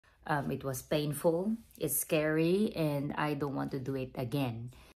It was painful, it's scary, and I don't want to do it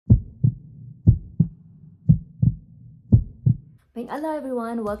again. Hello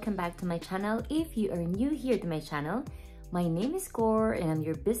everyone, welcome back to my channel. If you are new here to my channel, my name is Cor and I'm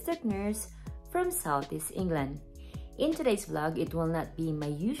your business nurse from Southeast England. In today's vlog, it will not be my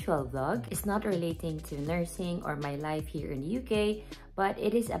usual vlog. It's not relating to nursing or my life here in the UK, but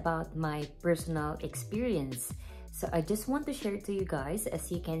it is about my personal experience. So I just want to share to you guys,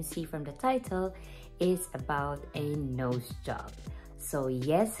 as you can see from the title, is about a nose job. So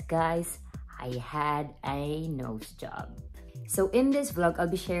yes guys, I had a nose job. So in this vlog, I'll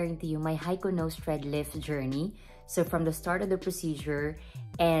be sharing to you my Hiko Nose Thread lift journey. So from the start of the procedure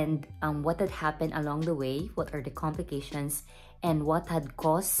and what had happened along the way, what are the complications and what had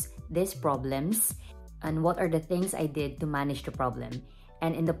caused these problems and what are the things I did to manage the problem.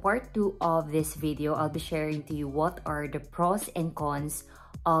 And in the part 2 of this video, I'll be sharing to you what are the pros and cons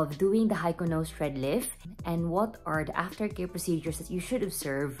of doing the Hiko Nose Thread lift and what are the aftercare procedures that you should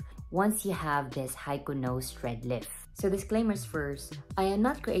observe once you have this Hiko Nose Thread lift. So disclaimers first, I am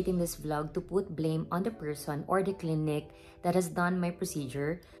not creating this vlog to put blame on the person or the clinic that has done my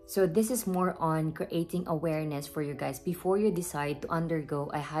procedure. So this is more on creating awareness for you guys before you decide to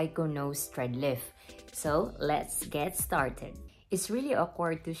undergo a Hiko Nose Thread lift. So let's get started. It's really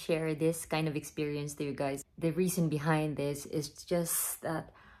awkward to share this kind of experience to you guys. The reason behind this is just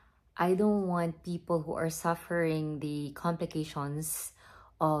that I don't want people who are suffering the complications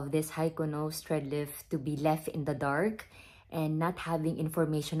of this Hiko Nose Thread lift to be left in the dark and not having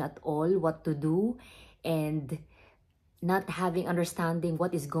information at all what to do and not having understanding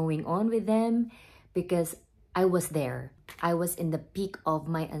what is going on with them, because I was there. I was in the peak of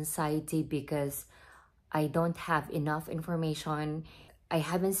my anxiety because I don't have enough information. I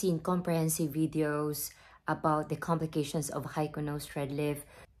haven't seen comprehensive videos about the complications of Hiko Nose Thread lift.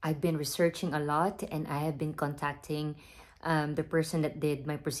 I've been researching a lot and I have been contacting the person that did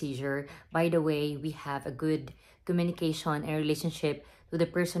my procedure. By the way, we have a good communication and relationship with the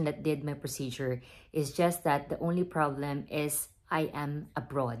person that did my procedure. It's just that the only problem is I am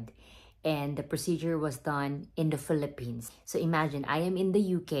abroad and the procedure was done in the Philippines. So imagine I am in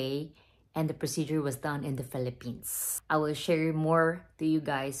the UK and the procedure was done in the Philippines. I will share more to you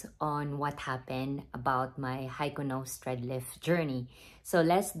guys on what happened about my Hiko Nose Thread lift journey. So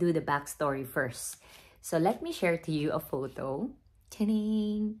let's do the backstory first. So let me share to you a photo.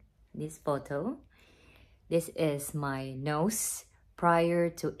 Ta-ding! This photo. This is my nose prior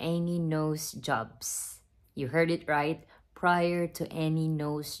to any nose jobs. You heard it right, prior to any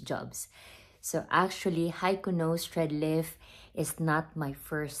nose jobs. So actually, Hiko Nose Thread lift is not my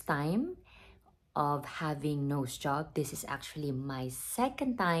first time of having nose job. This is actually my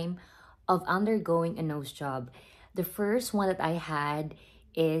second time of undergoing a nose job. The first one that I had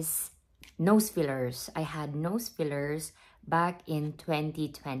is nose fillers. I had nose fillers back in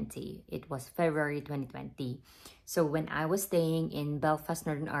 2020. It was February 2020. So when I was staying in Belfast,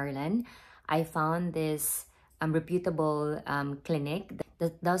 Northern Ireland, I found this reputable clinic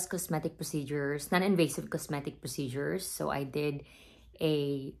that does cosmetic procedures, non-invasive cosmetic procedures. So I did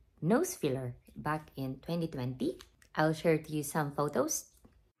a nose filler back in 2020. I'll share to you some photos.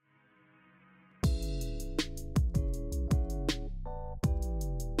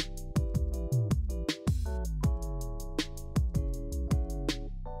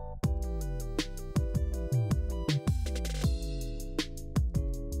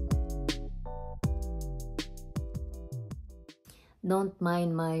 Don't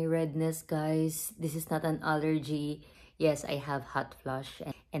mind my redness, guys. This is not an allergy. Yes, I have hot flush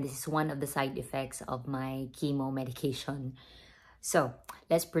and this is one of the side effects of my chemo medication. So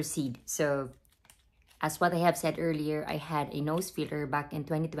let's proceed. So as what I have said earlier, I had a nose filler back in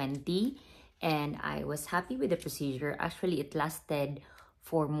 2020 and I was happy with the procedure. Actually, it lasted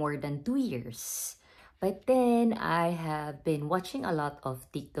for more than 2 years. But then I have been watching a lot of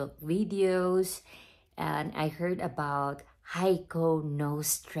TikTok videos and I heard about Hiko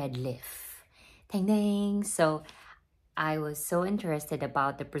Nose Thread lift. Dang dang! So I was so interested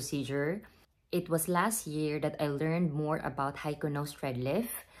about the procedure. It was last year that I learned more about Hiko Nose Thread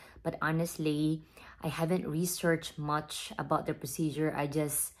lift, but honestly, I haven't researched much about the procedure. I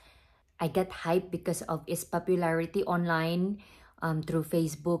got hyped because of its popularity online through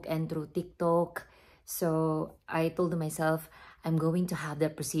Facebook and through TikTok. So I told myself, I'm going to have the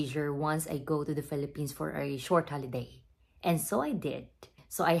procedure once I go to the Philippines for a short holiday. And so I did.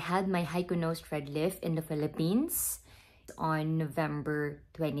 So I had my Hiko Nose Thread lift in the Philippines on November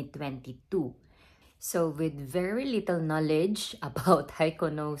 2022. So with very little knowledge about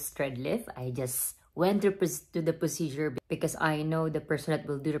Hiko Nose Thread lift, I just went to the procedure because I know the person that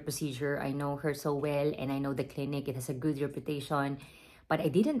will do the procedure. I know her so well, and I know the clinic. It has a good reputation. But I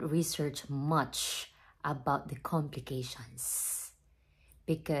didn't research much about the complications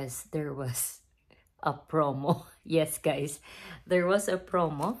because there was a promo. Yes, guys, there was a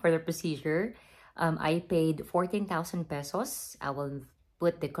promo for the procedure. I paid 14,000 pesos. I will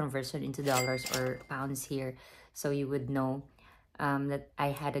put the conversion into dollars or pounds here so you would know that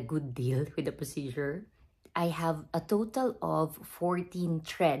I had a good deal with the procedure. I have a total of 14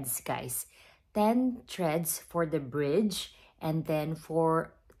 threads, guys. 10 threads for the bridge and then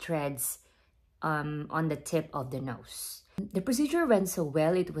 4 threads on the tip of the nose. The procedure went so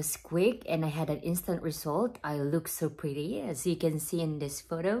well. It was quick and I had an instant result. I look so pretty, as you can see in these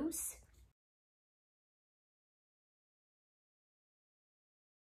photos.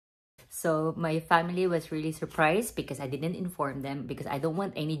 So my family was really surprised because I didn't inform them because I don't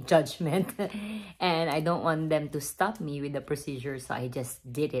want any judgment and I don't want them to stop me with the procedure, so I just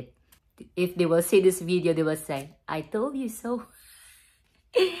did it. If they will see this video, they will say, "I told you so."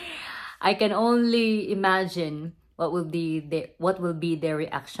 I can only imagine what will be their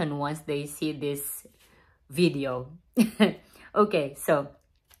reaction once they see this video. Okay, so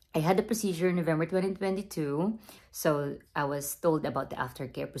I had the procedure in November 2022. So I was told about the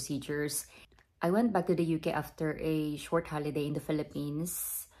aftercare procedures. I went back to the UK after a short holiday in the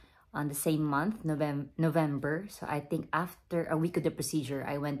Philippines on the same month, November. So I think after a week of the procedure,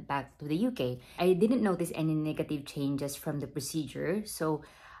 I went back to the UK. I didn't notice any negative changes from the procedure. So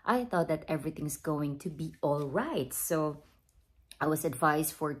I thought that everything's going to be all right. So I was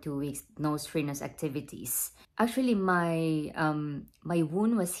advised for 2 weeks nose-free nose activities. Actually, my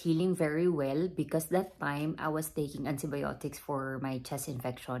wound was healing very well because that time I was taking antibiotics for my chest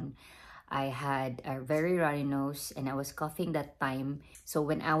infection. I had a very runny nose and I was coughing that time. So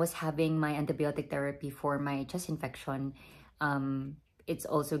when I was having my antibiotic therapy for my chest infection, it's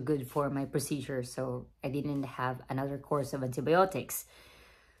also good for my procedure. So I didn't have another course of antibiotics.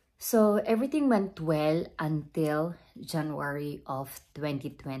 So everything went well until January of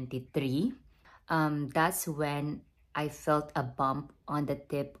 2023. That's when I felt a bump on the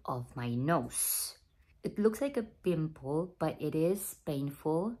tip of my nose. It looks like a pimple, but it is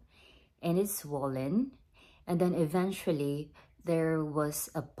painful and it's swollen. And then eventually there was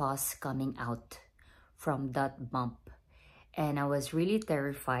a pus coming out from that bump. And I was really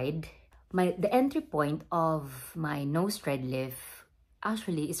terrified. The entry point of my nose thread lift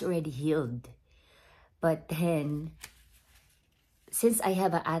actually is already healed. But then, since I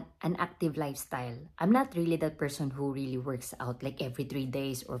have an active lifestyle, I'm not really that person who really works out like every 3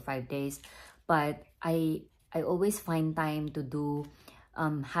 days or 5 days. But I always find time to do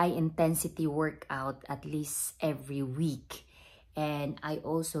high intensity workout at least every week. And I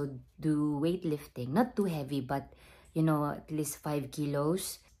also do weightlifting, not too heavy, but you know, at least 5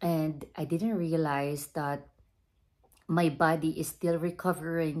 kilos. And I didn't realize that my body is still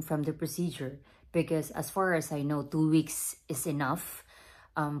recovering from the procedure because as far as I know, 2 weeks is enough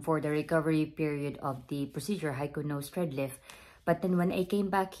for the recovery period of the procedure, Hiko Nose Threadlift. But then when I came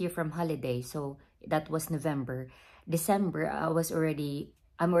back here from holiday, so that was November, December,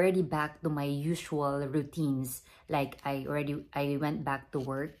 I'm already back to my usual routines. Like I went back to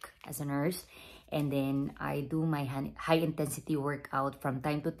work as a nurse, and then I do my high intensity workout from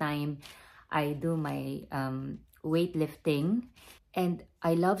time to time. I do my weightlifting, and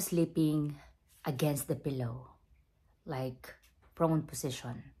I love sleeping against the pillow, like prone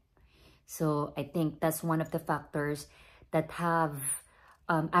position. So I think that's one of the factors that have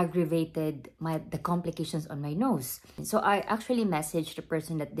aggravated the complications on my nose. So I actually messaged the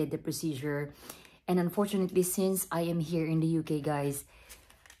person that did the procedure, and unfortunately, since I am here in the UK, guys,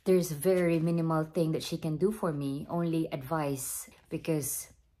 there's very minimal thing that she can do for me, only advice, because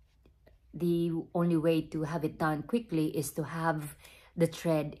the only way to have it done quickly is to have the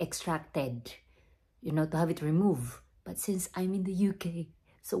thread extracted, you know, to have it removed. But since I'm in the UK,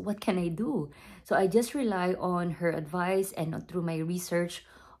 so what can I do? So I just rely on her advice and through my research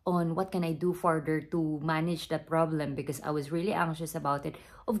on what can I do further to manage that problem, because I was really anxious about it.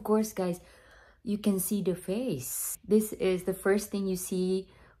 Of course, guys, you can see the face. This is the first thing you see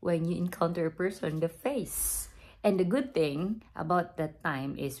when you encounter a person, the face. And the good thing about that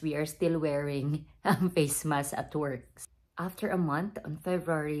time is we are still wearing face masks at work. After a month, on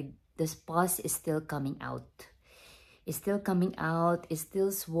February, the pus is still coming out. It's still coming out, it's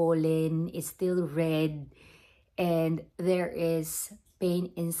still swollen, it's still red, and there is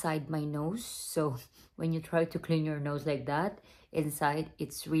pain inside my nose. So when you try to clean your nose like that, inside,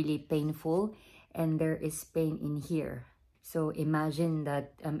 it's really painful, and there is pain in here. So imagine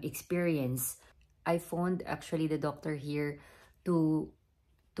that experience. I phoned actually the doctor here to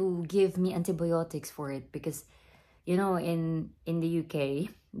give me antibiotics for it, because you know, in the UK,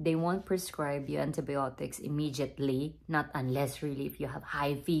 they won't prescribe you antibiotics immediately, not unless really if you have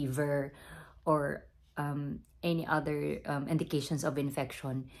high fever or any other indications of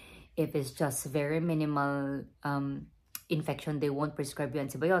infection. If it's just very minimal infection, they won't prescribe you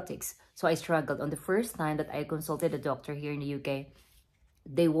antibiotics. So I struggled. On the first time that I consulted a doctor here in the UK,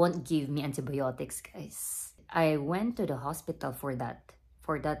 they won't give me antibiotics, guys. I went to the hospital for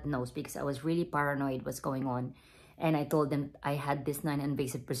that nose because I was really paranoid what's going on. And I told them I had this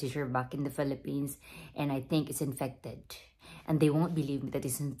non-invasive procedure back in the Philippines and I think it's infected. And they won't believe me that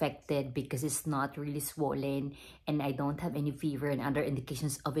it's infected because it's not really swollen and I don't have any fever and other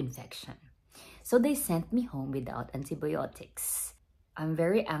indications of infection. So they sent me home without antibiotics. I'm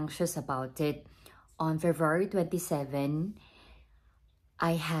very anxious about it. On February 27,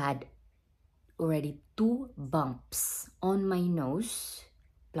 I had already 2 bumps on my nose,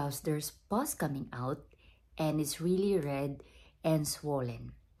 plus there's pus coming out and it's really red and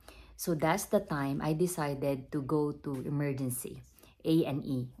swollen. So that's the time I decided to go to emergency,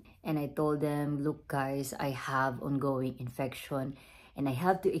 A&E. And I told them, look guys, I have ongoing infection and I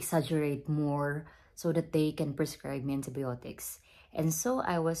have to exaggerate more so that they can prescribe me antibiotics. And so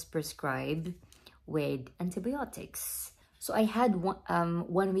I was prescribed with antibiotics. So I had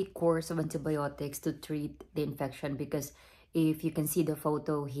 1 week course of antibiotics to treat the infection, because if you can see the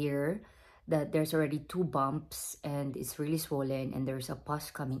photo here, that there's already 2 bumps and it's really swollen and there's a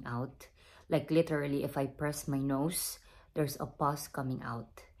pus coming out. Like literally, if I press my nose, there's a pus coming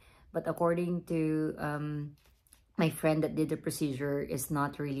out. But according to my friend that did the procedure, it's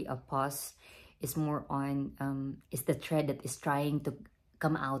not really a pus. It's more on, it's the thread that is trying to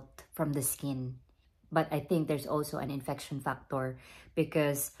come out from the skin. But I think there's also an infection factor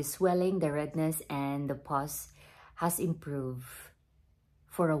because the swelling, the redness, and the pus has improved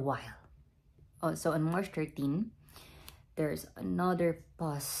for a while. Also on March 13, there's another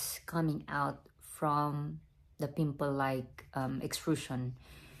pus coming out from the pimple-like extrusion.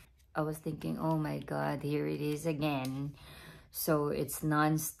 I was thinking, oh my God, here it is again. So it's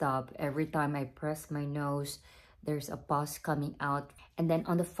non-stop. Every time I press my nose, there's a pus coming out. And then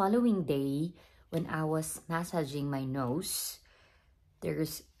on the following day, when I was massaging my nose,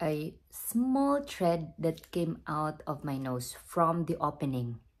 there's a small thread that came out of my nose from the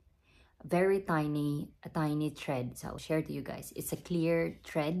opening. Very tiny, a tiny thread. So I'll share to you guys. It's a clear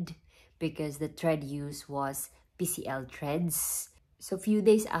thread because the thread used was PCL threads. So a few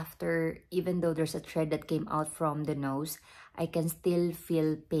days after, even though there's a thread that came out from the nose, I can still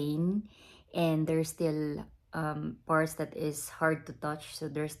feel pain and there's still parts that is hard to touch. So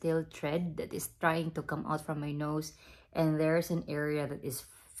there's still thread that is trying to come out from my nose, and there's an area that is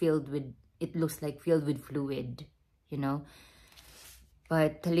filled with, it looks like filled with fluid, you know.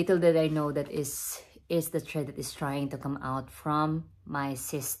 But little did I know that is the thread that is trying to come out from my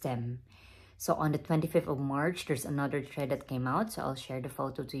system. So on the 25th of March, there's another thread that came out. So I'll share the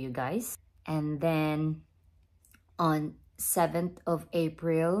photo to you guys. And then on 7th of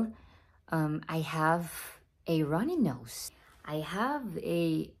April, I have a runny nose. I have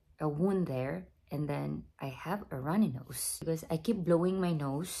a wound there, and then I have a runny nose because I keep blowing my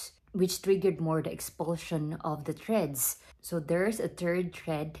nose, which triggered more the expulsion of the threads. So there's a 3rd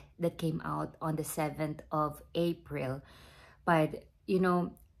thread that came out on the 7th of April. But, you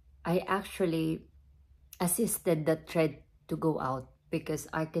know, I actually assisted the thread to go out because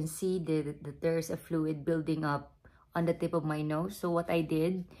I can see that there's a fluid building up on the tip of my nose. So what I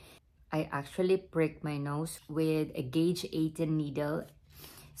did, I actually pricked my nose with a gauge 18 needle.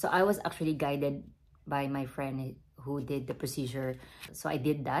 So I was actually guided by my friend who did the procedure. So I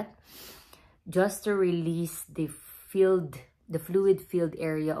did that just to release the fluid-filled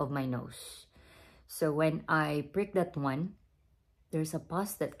area of my nose. So when I pricked that one, there's a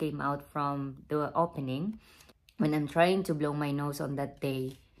pus that came out from the opening when I'm trying to blow my nose on that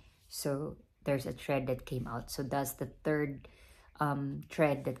day. So there's a thread that came out. So that's the 3rd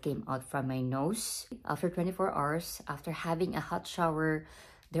thread that came out from my nose. After 24 hours, after having a hot shower,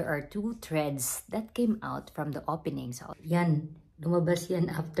 there are 2 threads that came out from the opening. So, yan. Lumabas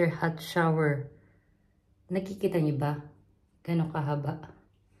yan after hot shower. Nakikita niyo ba? Gano'ng kahaba?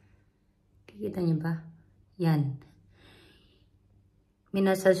 Nakikita niyo ba? Yan.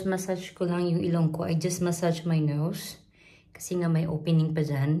 Minasage ko lang yung ilong ko. I just massage my nose. Kasi nga may opening pa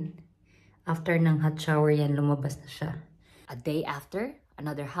dyan. After ng hot shower yan, lumabas na siya. A day after,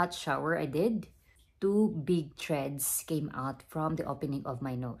 another hot shower I did, 2 big threads came out from the opening of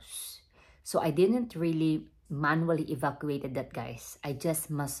my nose. So I didn't really manually evacuated that, guys. I just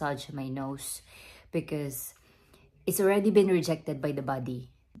massaged my nose because it's already been rejected by the body.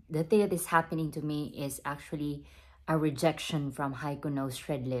 The thing that is happening to me is actually a rejection from Hiko Nose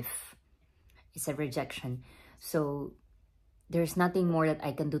Threadlift. It's a rejection. So there's nothing more that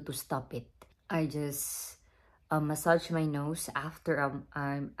I can do to stop it. I just massage my nose after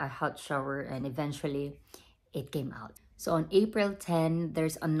a hot shower, and eventually it came out. So on April 10,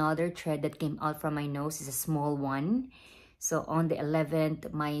 there's another thread that came out from my nose. It's a small one. So on the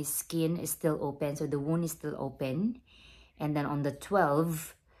 11th, my skin is still open, so the wound is still open. And then on the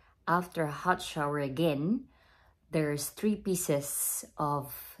 12th, after a hot shower again, there's 3 pieces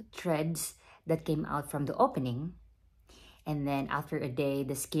of threads that came out from the opening. And then after a day,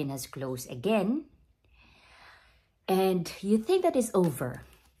 the skin has closed again. And you think that it's over.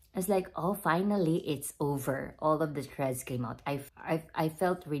 It's like, oh, finally, it's over. All of the threads came out. I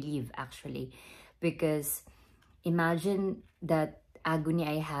felt relieved, actually, because imagine that agony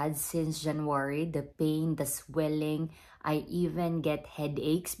I had since January, the pain, the swelling. I even get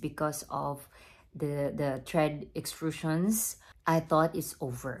headaches because of the thread extrusions. I thought it's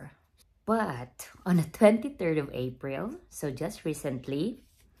over. But on the 23rd of April, so just recently,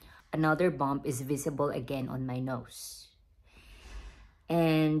 another bump is visible again on my nose.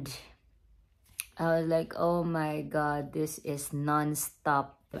 And I was like, oh my God, this is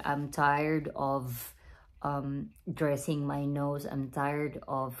non-stop. I'm tired of dressing my nose. I'm tired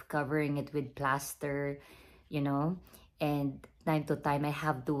of covering it with plaster, you know. And time to time, I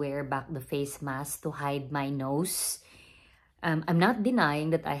have to wear back the face mask to hide my nose. I'm not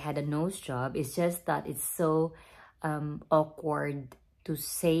denying that I had a nose job. It's just that it's so awkward to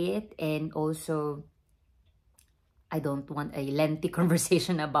say it, and also I don't want a lengthy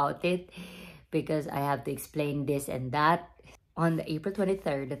conversation about it because I have to explain this and that. On the April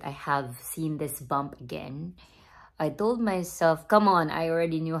 23rd that I have seen this bump again, I told myself, come on, I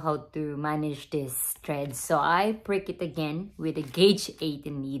already knew how to manage this thread. So I prick it again with a gauge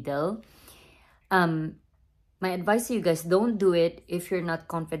 18 needle. My advice to you guys, don't do it if you're not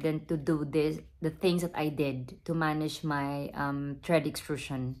confident to do the things that I did to manage my thread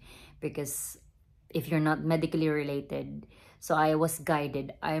extrusion, because if you're not medically related. So I was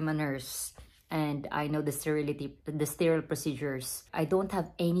guided. I'm a nurse and I know the sterile procedures. I don't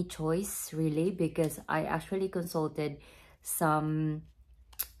have any choice really, because I actually consulted some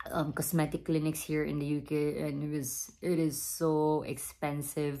cosmetic clinics here in the UK, and it is so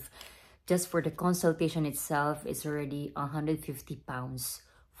expensive. Just for the consultation itself, it's already 150 pounds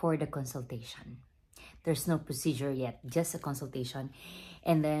for the consultation. There's no procedure yet, just a consultation.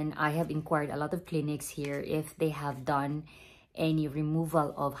 And then I have inquired a lot of clinics here if they have done any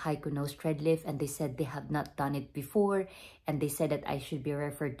removal of Hiko Nose Threadlift, and they said they have not done it before, and they said that I should be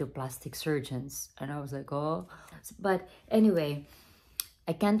referred to plastic surgeons. And I was like, oh. But anyway,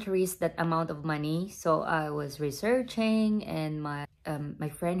 I can't risk that amount of money, so I was researching, and my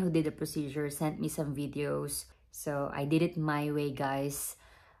friend who did the procedure sent me some videos. So I did it my way, guys.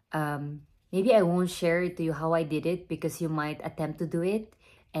 Maybe I won't share it to you how I did it, because you might attempt to do it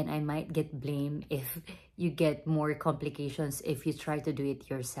and I might get blamed if you get more complications if you try to do it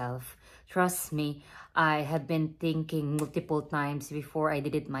yourself. Trust me, I have been thinking multiple times before I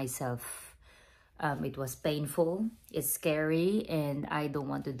did it myself. It was painful, it's scary, and I don't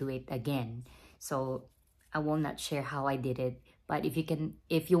want to do it again. So I will not share how I did it. But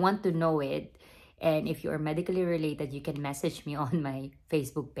if you want to know it, and if you are medically related, you can message me on my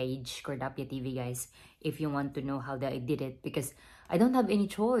Facebook page, Cordapia TV, guys, if you want to know how I did it, because I don't have any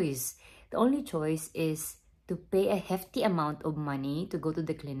choice. The only choice is to pay a hefty amount of money to go to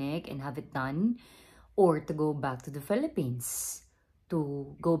the clinic and have it done, or to go back to the Philippines,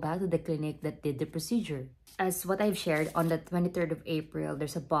 to go back to the clinic that did the procedure. As what I've shared, on the 23rd of April,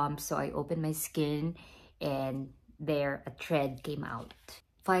 there's a bump, so I opened my skin and there a thread came out.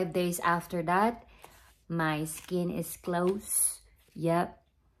 5 days after that, my skin is closed. Yep.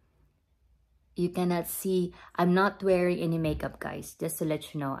 You cannot see. I'm not wearing any makeup, guys. Just to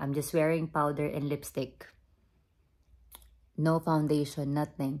let you know, I'm just wearing powder and lipstick. No foundation,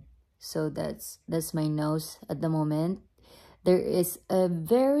 nothing. So that's my nose at the moment. There is a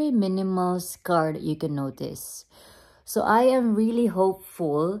very minimal scar that you can notice. So I am really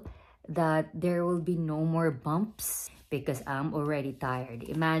hopeful that there will be no more bumps, because I'm already tired.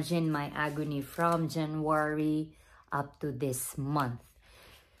 Imagine my agony from January up to this month.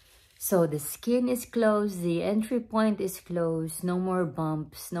 So the skin is closed, the entry point is closed, no more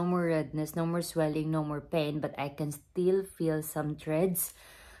bumps, no more redness, no more swelling, no more pain, but I can still feel some threads.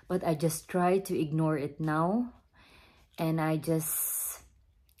 But I just try to ignore it now, and I just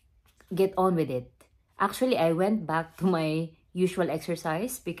get on with it. Actually, I went back to my usual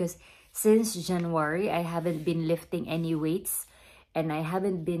exercise because Since January, I haven't been lifting any weights and I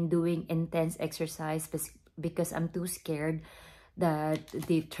haven't been doing intense exercise because I'm too scared that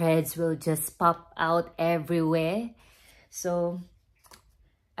the threads will just pop out everywhere. So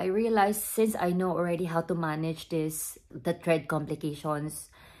I realized, since I know already how to manage the thread complications,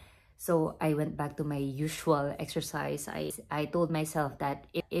 so I went back to my usual exercise. I told myself that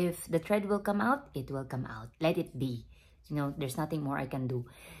if the thread will come out, it will come out. Let it be. You know, there's nothing more I can do.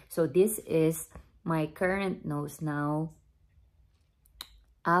 So this is my current nose now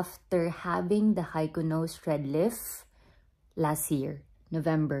after having the Hiko Nose Thread lift last year,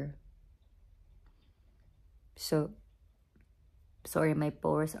 November. So, sorry, my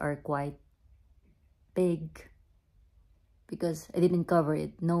pores are quite big because I didn't cover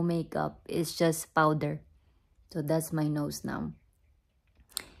it. No makeup. It's just powder. So that's my nose now.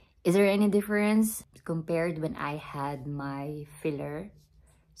 Is there any difference compared when I had my filler?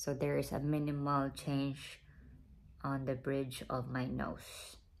 So there is a minimal change on the bridge of my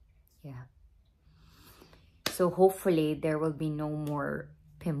nose. Yeah. So hopefully there will be no more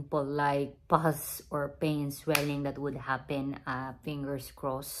pimple-like pus or pain, swelling that would happen. Fingers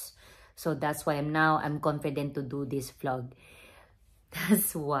crossed. So that's why I'm confident to do this vlog.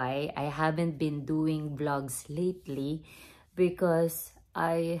 That's why I haven't been doing vlogs lately, because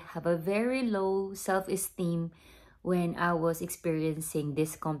I have a very low self-esteem when I was experiencing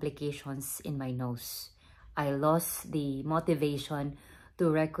these complications in my nose. I lost the motivation to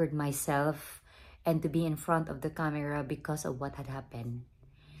record myself and to be in front of the camera because of what had happened.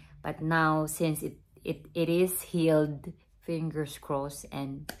 But now, since it is healed, fingers crossed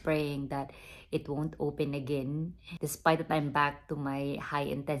and praying that it won't open again, despite that I'm back to my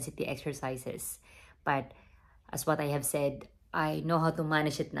high intensity exercises. But as what I have said, I know how to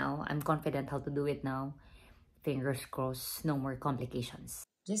manage it now. I'm confident how to do it now. Fingers crossed, no more complications.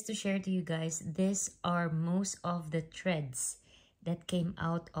 Just to share to you guys, these are most of the threads that came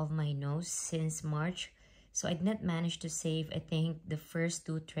out of my nose since March. So I did not manage to save, I think, the first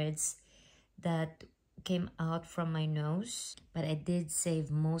 2 threads that came out from my nose, but I did save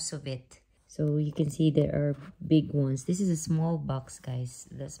most of it. So you can see there are big ones. This is a small box, guys.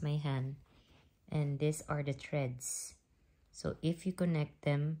 That's my hand. And these are the threads. So if you connect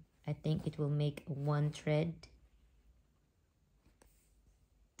them, I think it will make 1 thread.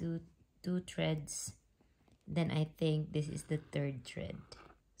 2 threads. Then I think this is the 3rd thread.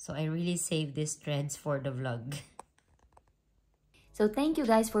 So I really saved these threads for the vlog. So thank you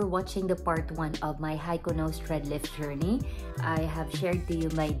guys for watching the part 1 of my Hiko Nose Thread lift journey. I have shared to you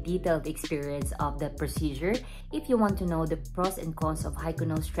my detailed experience of the procedure. If you want to know the pros and cons of Hiko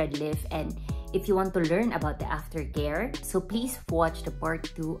Nose Thread lift, and if you want to learn about the aftercare, so please watch the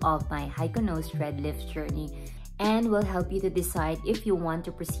part 2 of my Hiko Nose Thread lift journey, and will help you to decide if you want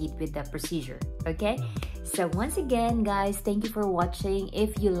to proceed with the procedure. Okay? So once again, guys, thank you for watching.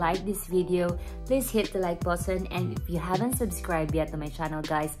 If you like this video, please hit the like button, and if you haven't subscribed yet to my channel,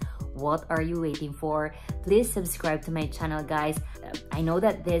 guys, what are you waiting for? Please subscribe to my channel, guys. I know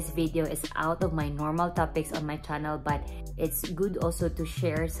that this video is out of my normal topics on my channel, but it's good also to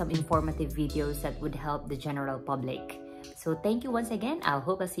share some informative videos that would help the general public. So thank you once again. I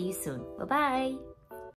hope I'll see you soon. Bye-bye!